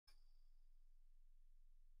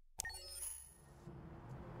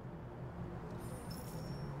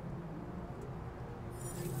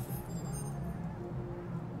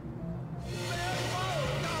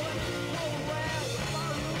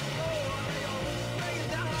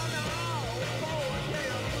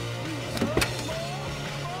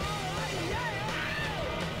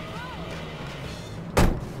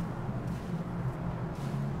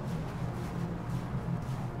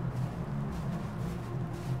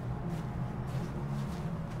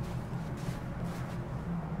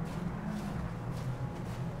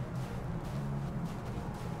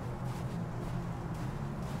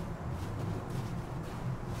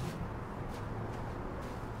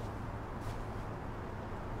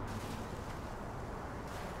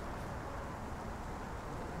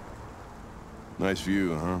Nice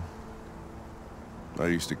view, huh? I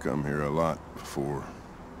used to come here a lot before.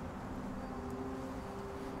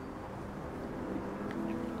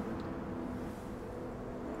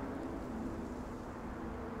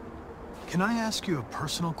 Can I ask you a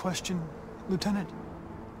personal question, Lieutenant?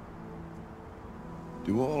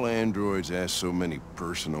 Do all androids ask so many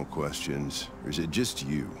personal questions, or is it just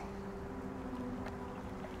you?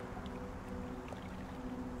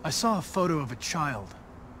 I saw a photo of a child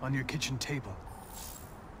on your kitchen table.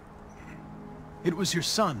 It was your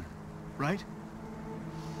son, right?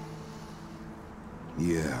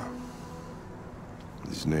 Yeah.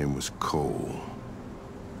 His name was Cole.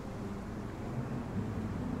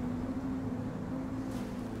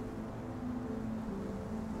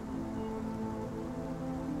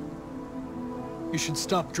 You should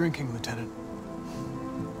stop drinking, Lieutenant.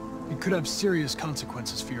 It could have serious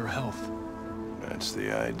consequences for your health. That's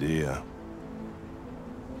the idea.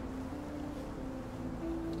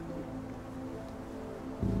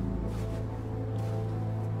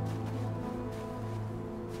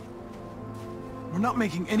 We're not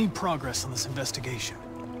making any progress on this investigation.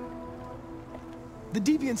 The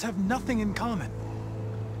Deviants have nothing in common.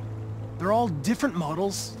 They're all different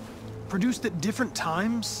models, produced at different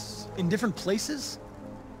times, in different places.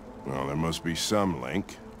 Well, there must be some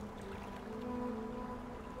link.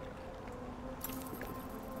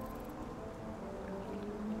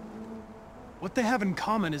 What they have in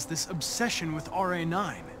common is this obsession with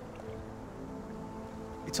RA9.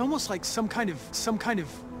 It's almost like some kind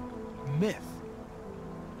of myth.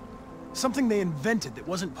 Something they invented that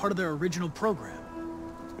wasn't part of their original program.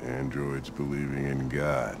 Androids believing in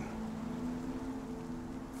God.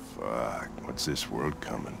 Fuck, what's this world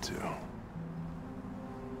coming to?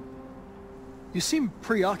 You seem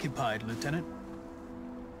preoccupied, Lieutenant.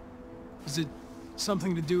 Is it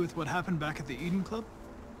something to do with what happened back at the Eden Club?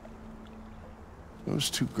 Those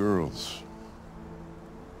two girls.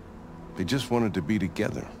 They just wanted to be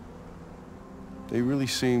together. They really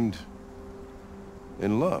seemed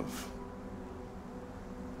in love.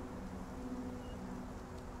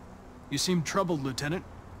 You seem troubled, Lieutenant.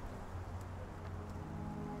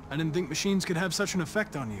 I didn't think machines could have such an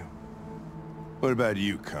effect on you. What about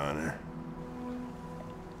you, Connor?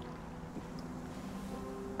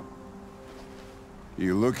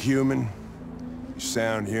 You look human, you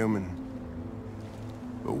sound human,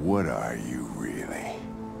 but what are you really?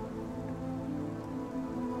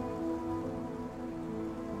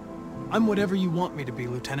 I'm whatever you want me to be,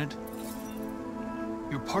 Lieutenant.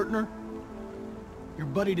 Your partner? Your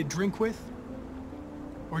buddy to drink with?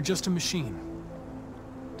 Or just a machine?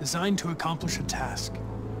 Designed to accomplish a task.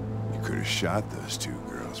 You could have shot those two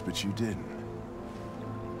girls, but you didn't.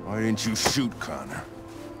 Why didn't you shoot Connor?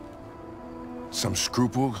 Some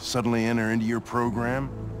scruple suddenly enter into your program?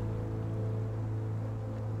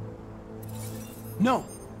 No.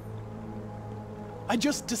 I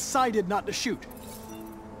just decided not to shoot.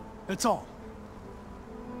 That's all.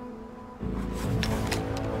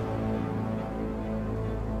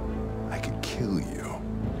 I could kill you.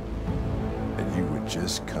 And you would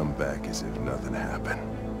just come back as if nothing happened.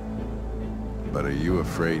 But are you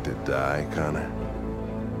afraid to die, Connor?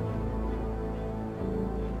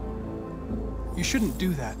 You shouldn't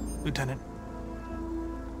do that, Lieutenant.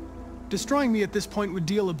 Destroying me at this point would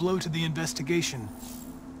deal a blow to the investigation,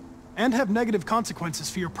 and have negative consequences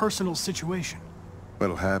for your personal situation.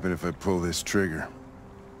 What'll happen if I pull this trigger?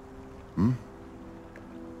 Hmm?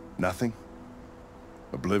 Nothing?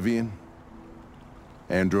 Oblivion?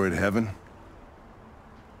 Android heaven?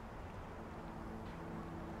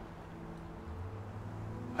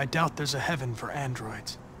 I doubt there's a heaven for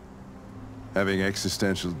androids. Having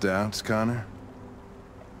existential doubts, Connor?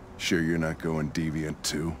 Sure you're not going deviant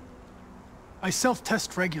too? I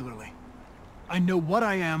self-test regularly. I know what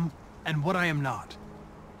I am and what I am not.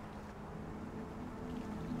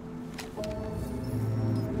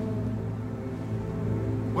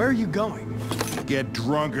 Where are you going? Get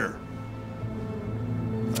drunker.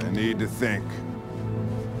 I need to think.